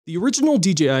The original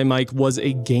DJI mic was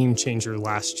a game changer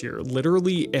last year.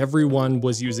 Literally everyone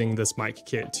was using this mic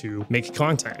kit to make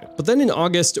content. But then in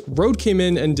August, Rode came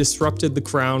in and disrupted the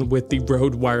crown with the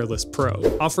Rode Wireless Pro,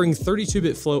 offering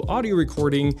 32-bit flow audio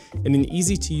recording and an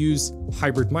easy-to-use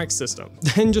hybrid mic system.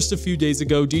 Then just a few days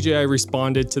ago, DJI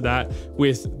responded to that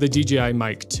with the DJI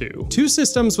Mic 2. Two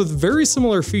systems with very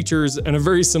similar features and a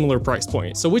very similar price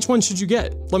point. So which one should you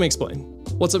get? Let me explain.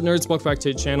 What's up, nerds? Welcome back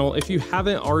to the channel. If you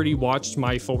haven't already watched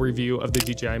my full review of the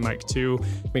DJI Mic 2,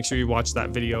 make sure you watch that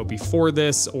video before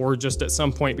this or just at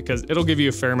some point, because it'll give you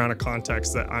a fair amount of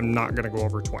context that I'm not going to go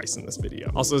over twice in this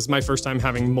video. Also, this is my first time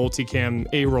having multicam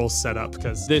A-roll set up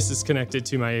because this is connected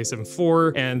to my A7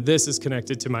 IV and this is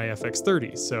connected to my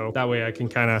FX30. So that way I can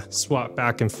kind of swap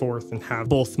back and forth and have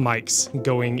both mics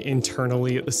going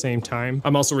internally at the same time.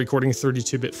 I'm also recording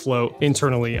 32-bit flow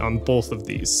internally on both of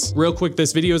these. Real quick,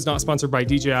 this video is not sponsored by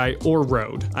DJI or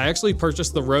Rode. I actually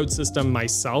purchased the Rode system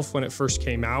myself when it first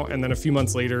came out, and then a few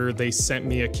months later they sent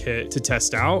me a kit to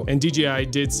test out, and DJI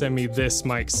did send me this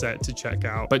mic set to check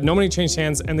out, but no money changed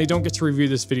hands and they don't get to review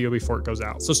this video before it goes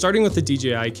out. So starting with the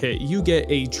DJI kit, you get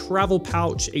a travel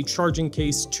pouch, a charging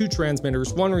case, 2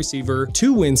 transmitters, 1 receiver,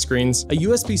 2 windscreens, a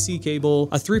USB-C cable,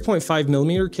 a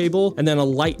 3.5mm cable, and then a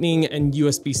Lightning and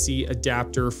USB-C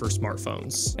adapter for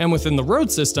smartphones. And within the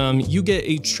Rode system, you get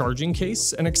a charging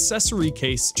case, an accessory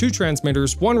case, 2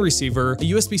 transmitters, 1 receiver, a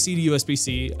USB-C to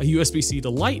USB-C, a USB-C to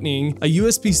Lightning, a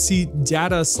USB-C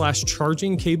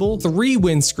data/charging cable, 3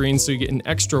 windscreens, so you get an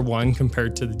extra one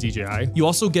compared to the DJI. You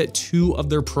also get 2 of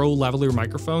their Pro lavalier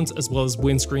microphones, as well as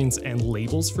windscreens and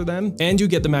labels for them. And you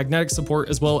get the magnetic support,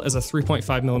 as well as a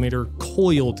 3.5mm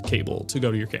coiled cable to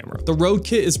go to your camera. The Rode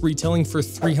kit is retailing for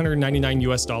 $399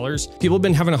 US. People have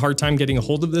been having a hard time getting a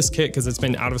hold of this kit because it's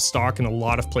been out of stock in a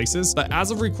lot of places. But as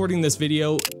of recording this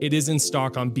video, it is in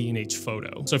stock on B&H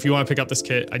Photo. So if you want to pick up this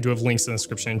kit, I do have links in the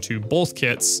description to both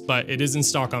kits, but it is in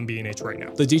stock on B&H right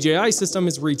now. The DJI system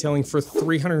is retailing for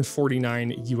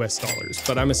 $349 US,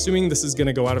 but I'm assuming this is going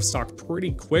to go out of stock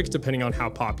pretty quick depending on how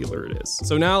popular it is.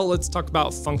 So now let's talk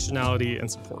about functionality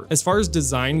and support. As far as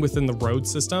design within the Rode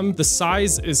system, the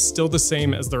size is still the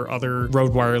same as their other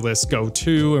Rode Wireless Go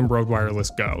 2 and Rode Wireless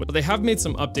Go, but they have made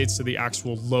some updates to the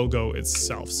actual logo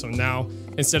itself. So now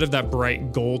instead of that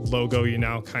bright gold logo, you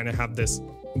now kind of have this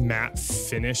matte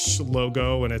finish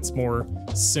logo, and it's more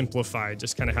simplified,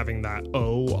 just kind of having that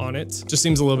O on it. Just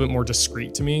seems a little bit more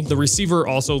discreet to me. The receiver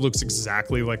also looks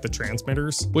exactly like the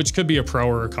transmitters, which could be a pro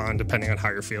or a con depending on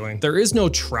how you're feeling. There is no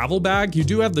travel bag. You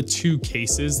do have the 2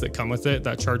 cases that come with it,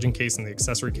 that charging case and the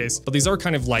accessory case, but these are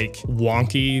kind of like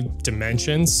wonky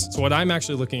dimensions. So what I'm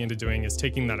actually looking into doing is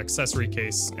taking that accessory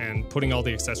case and putting all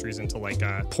the accessories into like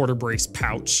a porta brace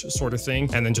pouch sort of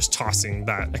thing, and then just tossing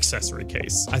that accessory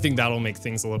case. I think that'll make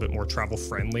things a little bit more travel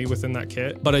friendly within that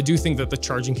kit, but I do think that the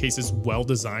charging case is well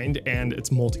designed and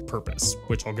it's multi-purpose,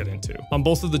 which I'll get into. On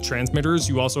both of the transmitters,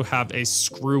 you also have a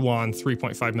screw-on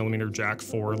 3.5mm jack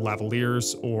for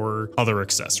lavaliers or other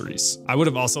accessories. I would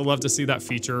have also loved to see that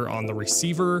feature on the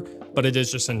receiver, but it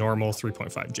is just a normal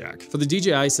 3.5 jack. For the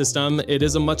DJI system, it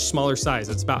is a much smaller size.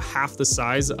 It's about half the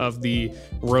size of the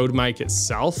Rode mic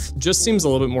itself. Just seems a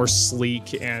little bit more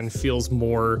sleek and feels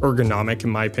more ergonomic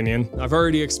in my opinion. I've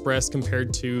already expressed,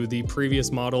 compared to the previous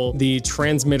model, the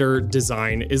transmitter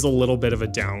design is a little bit of a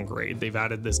downgrade. They've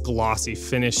added this glossy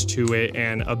finish to it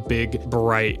and a big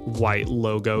bright white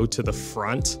logo to the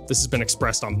front. This has been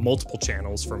expressed on multiple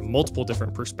channels from multiple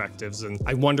different perspectives, and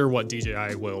I wonder what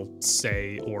DJI will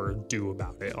say or do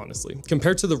about it, honestly.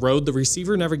 Compared to the Rode, the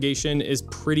receiver navigation is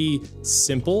pretty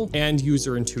simple and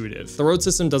user intuitive. The Rode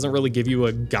system doesn't really give you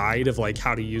a guide of like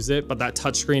how to use it, but that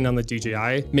touchscreen on the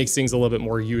DJI makes things a little bit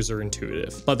more user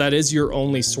intuitive. But that is your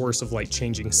only source of like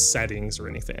changing settings or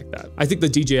anything like that. I think the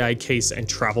DJI case and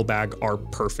travel bag are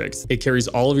perfect. It carries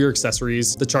all of your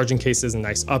accessories. The charging case is a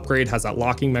nice upgrade, has that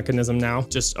locking mechanism now.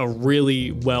 Just a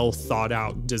really well thought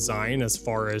out design as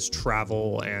far as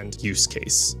travel and use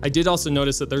case. I did also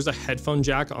notice that there's a headphone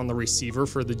jack on the receiver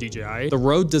for the DJI. The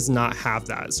Rode does not have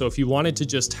that. So if you wanted to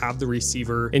just have the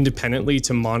receiver independently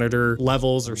to monitor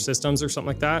levels or systems or something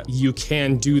like that, you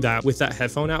can do that with that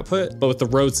headphone output. But with the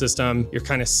Rode system, you're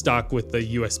kind of stuck with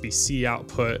the USB-C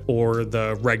output or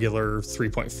the regular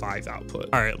 3.5 output.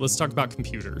 All right, let's talk about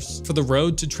computers. For the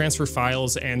Rode, to transfer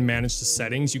files and manage the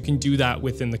settings, you can do that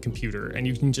within the computer, and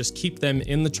you can just keep them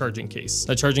in the charging case.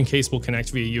 The charging case will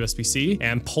connect via USB-C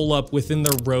and pull up within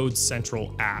the Rode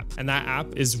Central app. And that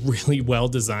app is really well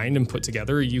designed and put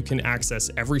together. You can access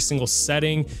every single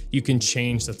setting. You can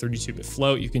change the 32-bit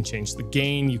float. You can change the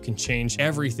gain. You can change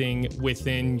everything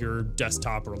within your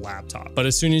desktop or laptop. But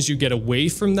as soon as you get away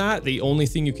from that, they the only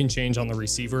thing you can change on the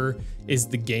receiver is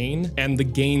the gain and the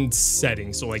gain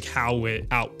setting, so like how it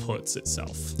outputs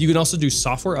itself. You can also do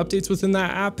software updates within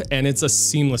that app, and it's a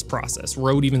seamless process.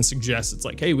 Rode even suggests, it's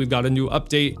like, hey, we've got a new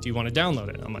update. Do you want to download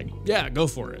it? I'm like, yeah, go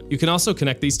for it. You can also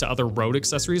connect these to other Rode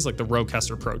accessories like the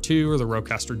Rodecaster Pro 2 or the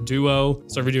Rodecaster Duo.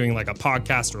 So if you're doing like a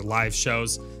podcast or live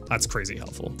shows, that's crazy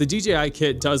helpful. The DJI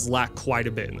kit does lack quite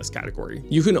a bit in this category.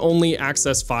 You can only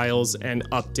access files and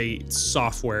update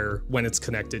software when it's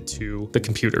connected to the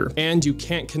computer. And you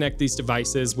can't connect these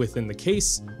devices within the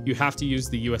case. You have to use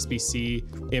the USB-C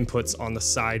inputs on the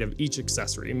side of each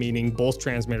accessory, meaning both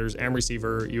transmitters and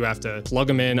receiver. You have to plug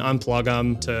them in, unplug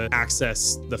them to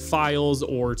access the files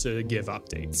or to give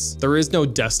updates. There is no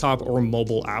desktop or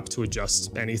mobile app to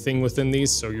adjust anything within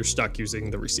these, so you're stuck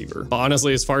using the receiver. But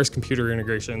honestly, as far as computer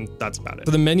integration, that's about it.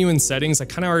 For the menu and settings, I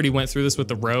kind of already went through this with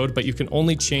the Rode, but you can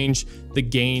only change the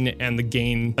gain and the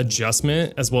gain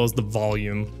adjustment as well as the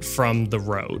volume from the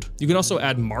Rode. You can also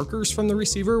add markers from the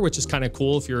receiver, which is kind of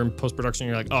cool. If you're in post-production,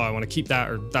 you're like, oh, I want to keep that,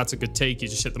 or that's a good take. You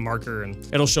just hit the marker and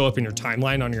it'll show up in your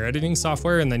timeline on your editing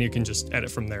software, and then you can just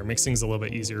edit from there. Makes things a little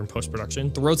bit easier in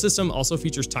post-production. The Rode system also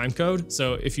features timecode.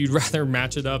 So if you'd rather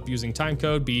match it up using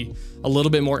timecode, be a little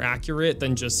bit more accurate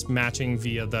than just matching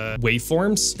via the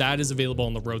waveforms, that is available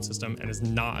on the Rode system and is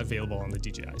not available on the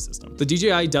DJI system. The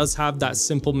DJI does have that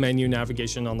simple menu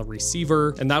navigation on the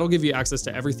receiver, and that'll give you access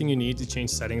to everything you need to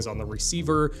change settings on the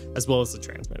receiver as well as the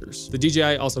transmitters. The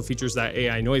DJI also features that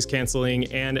AI noise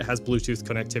canceling, and it has Bluetooth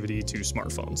connectivity to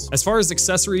smartphones. As far as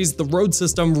accessories, the Rode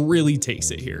system really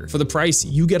takes it here. For the price,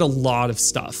 you get a lot of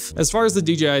stuff. As far as the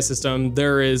DJI system,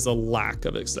 there is a lack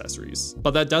of accessories,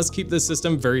 but that does keep this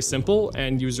system very simple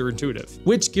and user intuitive,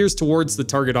 which gears towards the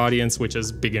target audience, which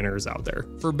is beginners out there.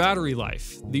 For battery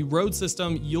life, the Rode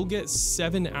system, you'll get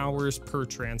 7 hours per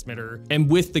transmitter, and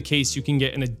with the case, you can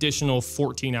get an additional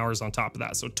 14 hours on top of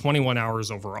that, so 21 hours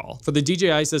overall. For the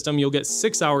DJI system, you'll get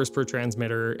 6 hours per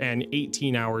transmitter and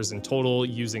 18 hours in total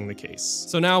using the case.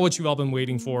 So now what you've all been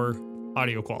waiting for,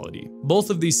 audio quality. Both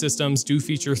of these systems do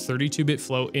feature 32-bit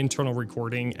flow internal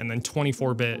recording and then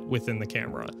 24-bit within the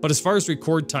camera. But as far as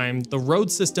record time, the Rode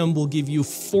system will give you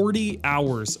 40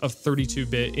 hours of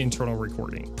 32-bit internal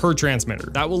recording per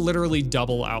transmitter. That will literally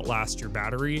double outlast your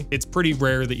battery. It's pretty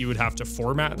rare that you would have to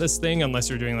format this thing unless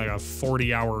you're doing like a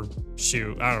 40-hour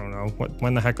shoot. I don't know,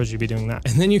 when the heck would you be doing that?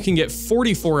 And then you can get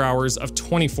 44 hours of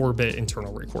 24-bit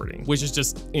internal recording, which is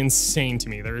just insane to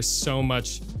me. There is so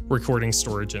much recording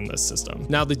storage in this system.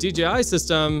 Now the DJI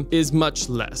system is much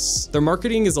less. Their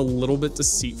marketing is a little bit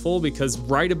deceitful because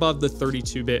right above the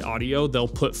 32-bit audio, they'll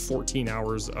put 14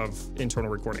 hours of internal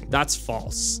recording. That's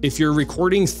false. If you're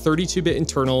recording 32-bit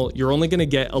internal, you're only gonna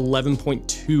get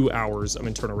 11.2 hours of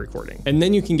internal recording. And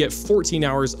then you can get 14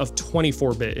 hours of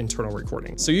 24-bit internal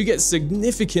recording. So you get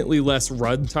significantly less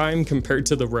runtime compared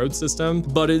to the Rode system,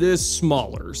 but it is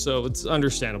smaller, so it's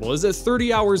understandable. Is it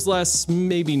 30 hours less?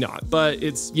 Maybe not, but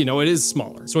it's, you know, it is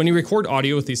smaller. So when you record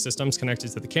audio with these systems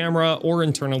connected to the camera or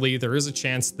internally, there is a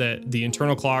chance that the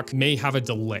internal clock may have a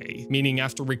delay, meaning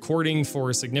after recording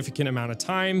for a significant amount of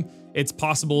time, it's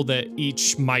possible that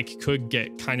each mic could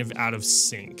get kind of out of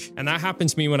sync. And that happened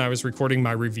to me when I was recording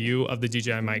my review of the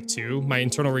DJI Mic 2. My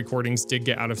internal recordings did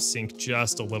get out of sync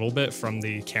just a little bit from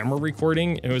the camera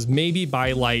recording. It was maybe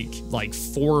by like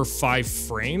 4 or 5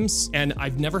 frames. And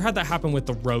I've never had that happen with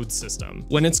the Rode system.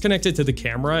 When it's connected to the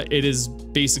camera, it is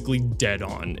basically dead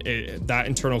on. That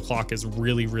internal clock is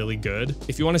really, really good.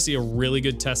 If you want to see a really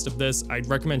good test of this, I'd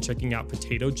recommend checking out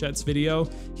Potato Jet's video.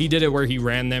 He did it where he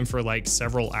ran them for like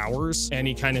several hours, and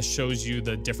he kind of shows you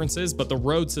the differences, but the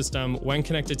Rode system, when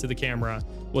connected to the camera,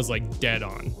 was like dead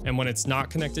on. And when it's not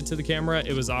connected to the camera,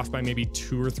 it was off by maybe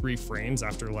 2 or 3 frames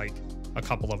after like a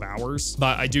couple of hours.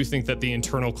 But I do think that the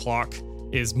internal clock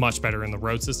is much better in the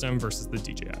Rode system versus the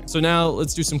DJI. So now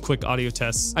let's do some quick audio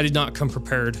tests. I did not come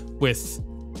prepared with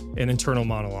an internal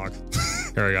monologue.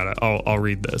 Here, I got it. I'll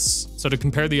read this. So to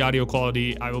compare the audio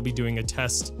quality, I will be doing a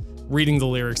test reading the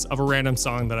lyrics of a random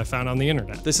song that I found on the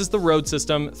internet. This is the Rode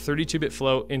system 32-bit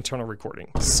flow internal recording.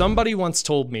 Somebody once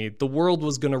told me the world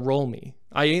was gonna roll me.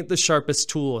 I ain't the sharpest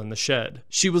tool in the shed.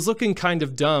 She was looking kind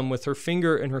of dumb with her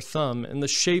finger and her thumb in the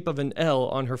shape of an L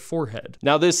on her forehead.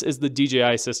 Now this is the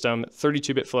DJI system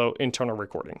 32-bit flow internal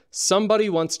recording. Somebody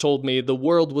once told me the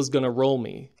world was gonna roll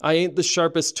me. I ain't the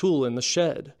sharpest tool in the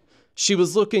shed. She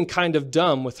was looking kind of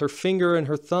dumb with her finger and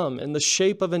her thumb in the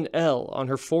shape of an L on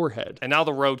her forehead. And now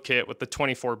the Rode kit with the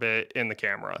 24-bit in the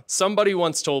camera. Somebody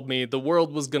once told me the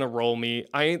world was gonna roll me.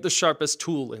 I ain't the sharpest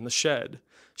tool in the shed.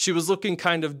 She was looking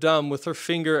kind of dumb with her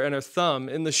finger and her thumb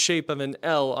in the shape of an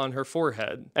L on her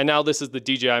forehead. And now this is the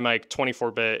DJI mic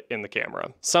 24-bit in the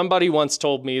camera. Somebody once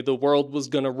told me the world was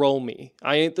gonna roll me.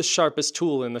 I ain't the sharpest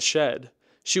tool in the shed.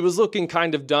 She was looking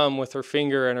kind of dumb with her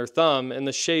finger and her thumb in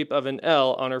the shape of an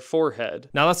L on her forehead.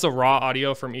 Now that's the raw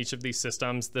audio from each of these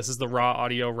systems. This is the raw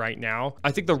audio right now. I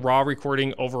think the raw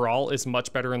recording overall is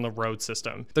much better in the Rode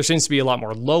system. There seems to be a lot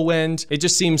more low end. It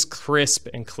just seems crisp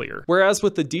and clear. Whereas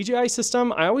with the DJI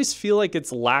system, I always feel like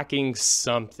it's lacking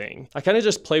something. I kind of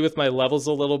just play with my levels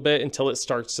a little bit until it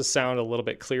starts to sound a little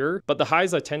bit clearer, but the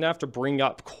highs I tend to have to bring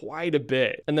up quite a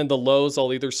bit. And then the lows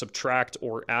I'll either subtract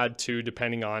or add to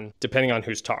depending on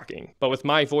who's talking. But with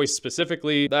my voice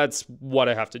specifically, that's what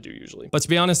I have to do usually. But to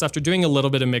be honest, after doing a little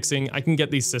bit of mixing, I can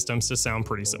get these systems to sound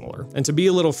pretty similar. And to be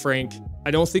a little frank,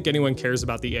 I don't think anyone cares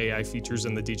about the AI features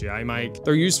in the DJI mic.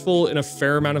 They're useful in a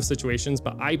fair amount of situations,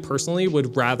 but I personally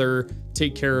would rather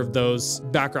take care of those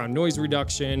background noise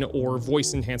reduction or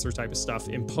voice enhancer type of stuff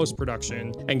in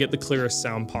post-production and get the clearest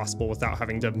sound possible without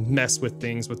having to mess with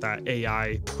things with that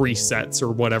AI presets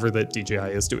or whatever that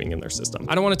DJI is doing in their system.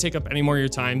 I don't want to take up any more of your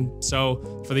time, so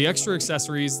for the extra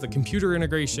accessories, the computer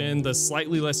integration, the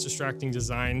slightly less distracting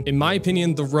design, in my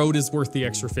opinion, the Rode is worth the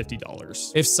extra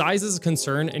 $50. If size is a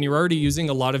concern and you're already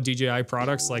using a lot of DJI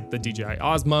products like the DJI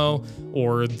Osmo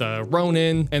or the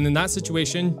Ronin, and in that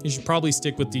situation, you should probably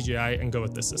stick with DJI and go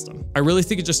with this system. I really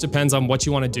think it just depends on what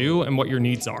you want to do and what your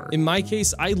needs are. In my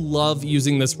case, I love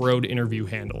using this Rode interview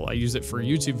handle. I use it for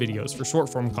YouTube videos, for short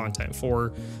form content,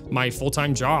 for my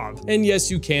full-time job. And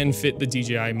yes, you can fit the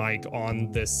DJI mic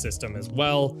on this system as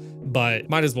well, but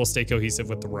might as well stay cohesive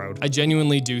with the Rode. I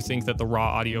genuinely do think that the raw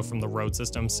audio from the Rode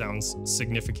system sounds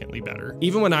significantly better.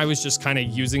 Even when I was just kind of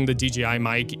using the DJI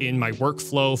mic in my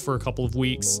workflow for a couple of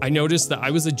weeks, I noticed that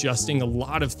I was adjusting a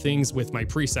lot of things with my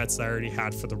presets that I already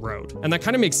had for the Rode. And that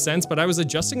kind of makes sense, but I was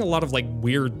adjusting a lot of like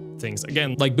weird things.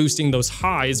 Again, like boosting those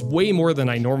highs way more than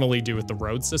I normally do with the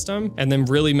Rode system, and then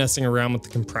really messing around with the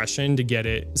compression to get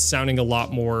it sounding a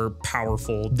lot more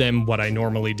powerful than what I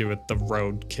normally do with the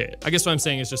Rode kit. I guess what I'm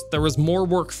saying is just there was more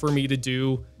work for me to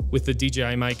do with the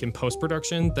DJI mic in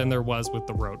post-production than there was with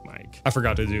the Rode mic. I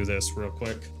forgot to do this real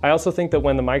quick. I also think that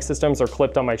when the mic systems are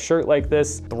clipped on my shirt like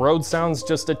this, the Rode sounds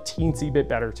just a teensy bit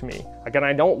better to me. Again,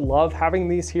 I don't love having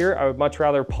these here. I would much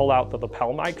rather pull out the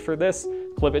lapel mic for this,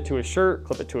 clip it to a shirt,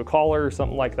 clip it to a collar or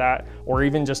something like that, or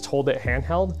even just hold it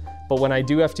handheld. But when I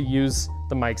do have to use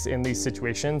the mics in these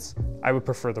situations, I would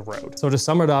prefer the Rode. So to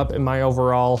sum it up, in my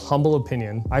overall humble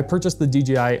opinion, I purchased the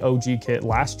DJI OG kit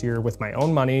last year with my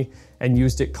own money and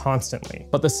used it constantly.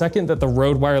 But the second that the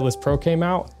Rode Wireless Pro came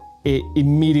out, it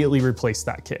immediately replaced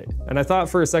that kit. And I thought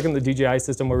for a second the DJI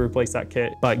system would replace that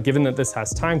kit, but given that this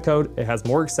has time code, it has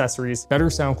more accessories,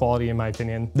 better sound quality in my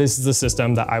opinion, this is the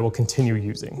system that I will continue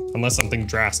using, unless something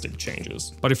drastic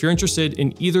changes. But if you're interested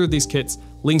in either of these kits,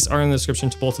 links are in the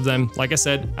description to both of them. Like I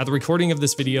said, at the recording of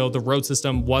this video, the Rode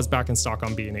system was back in stock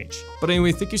on B&H. But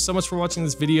anyway, thank you so much for watching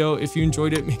this video. If you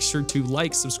enjoyed it, make sure to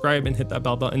like, subscribe, and hit that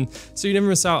bell button so you never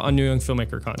miss out on new young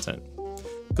filmmaker content.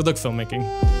 Good luck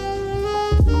filmmaking.